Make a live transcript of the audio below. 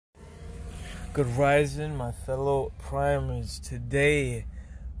Good rising, my fellow primers. Today,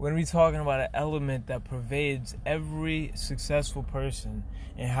 we're going to be talking about an element that pervades every successful person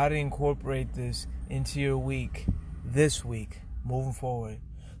and how to incorporate this into your week, this week, moving forward.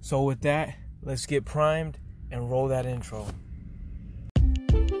 So with that, let's get primed and roll that intro.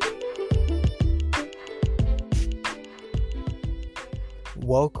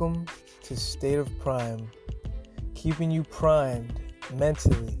 Welcome to State of Prime, keeping you primed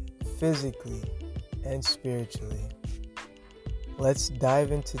mentally, physically, and spiritually. Let's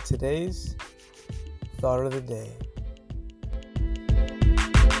dive into today's thought of the day.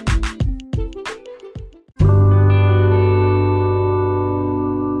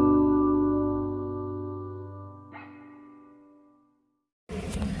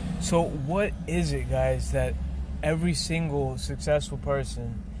 So what is it, guys, that every single successful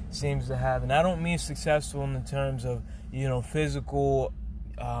person seems to have? And I don't mean successful in the terms of, physical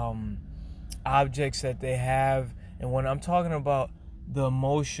objects that they have. And when I'm talking about the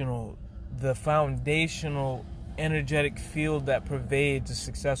emotional, the foundational, energetic field that pervades a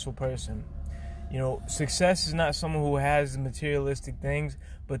successful person. Success is not someone who has materialistic things,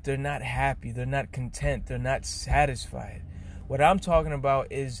 but they're not happy, they're not content, they're not satisfied. What I'm talking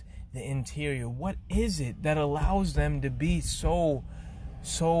about is the interior. What is it that allows them to be so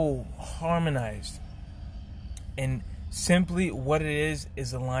harmonized? And simply what it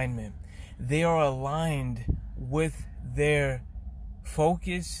is alignment. They are aligned with their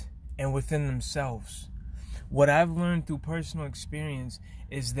focus and within themselves. What I've learned through personal experience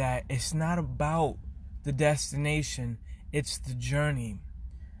is that it's not about the destination, it's the journey.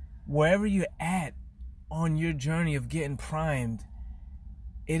 Wherever you're at on your journey of getting primed,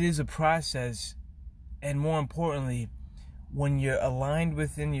 it is a process. And more importantly, when you're aligned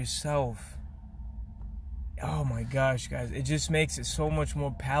within yourself, oh my gosh, guys, it just makes it so much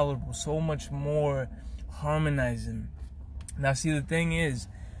more palatable, so much more harmonizing. Now, see, the thing is,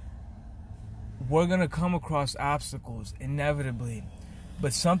 we're going to come across obstacles, inevitably.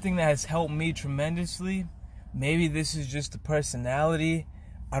 But something that has helped me tremendously, maybe this is just the personality,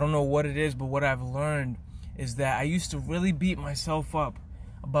 I don't know what it is, but what I've learned is that I used to really beat myself up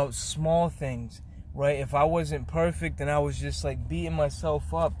about small things, right? If I wasn't perfect, then I was just like beating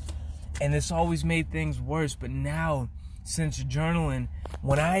myself up. And this always made things worse. But now, since journaling,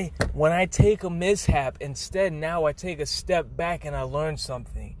 when I take a mishap, instead now I take a step back and I learn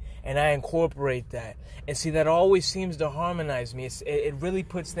something. And I incorporate that. And see, that always seems to harmonize me. It really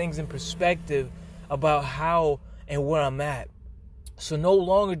puts things in perspective about how and where I'm at. So no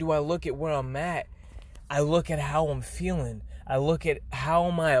longer do I look at where I'm at. I look at how I'm feeling. I look at how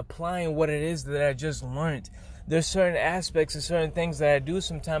am I applying what it is that I just learned. There's certain aspects and certain things that I do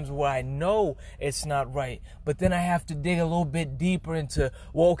sometimes where I know it's not right. But then I have to dig a little bit deeper into,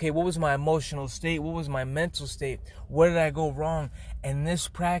 what was my emotional state? What was my mental state? Where did I go wrong? And this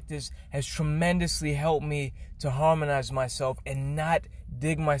practice has tremendously helped me to harmonize myself and not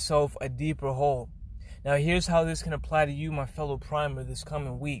dig myself a deeper hole. Now, here's how this can apply to you, my fellow primer, this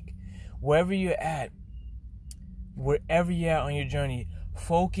coming week. Wherever you're at on your journey,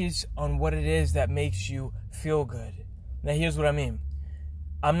 focus on what it is that makes you feel good. Now, here's what I mean.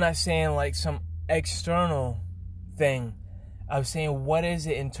 I'm not saying like some external thing. I'm saying, what is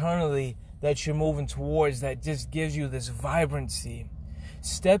it internally that you're moving towards that just gives you this vibrancy?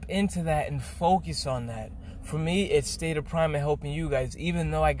 Step into that and focus on that. For me, it's State of Prime and helping you guys.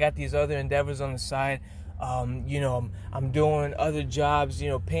 Even though I got these other endeavors on the side, I'm doing other jobs,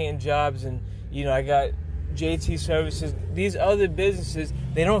 paying jobs, and I got JT Services. These other businesses,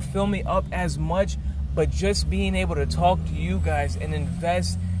 they don't fill me up as much, but just being able to talk to you guys and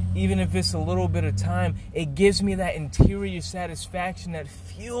invest, even if it's a little bit of time, it gives me that interior satisfaction that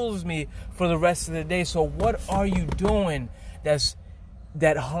fuels me for the rest of the day. So what are you doing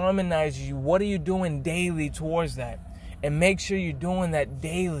that harmonizes you? What are you doing daily towards that? And make sure you're doing that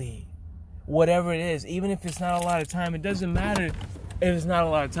daily, whatever it is. Even if it's not a lot of time, it doesn't matter if it's not a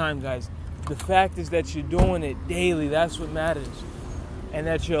lot of time, guys. The fact is that you're doing it daily. That's what matters. And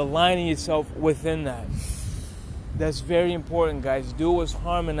that you're aligning yourself within that. That's very important, guys. Do what's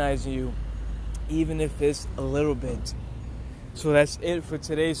harmonizing you, even if it's a little bit. So that's it for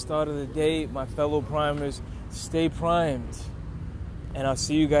today's thought of the day. My fellow primers, stay primed. And I'll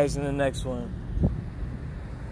see you guys in the next one.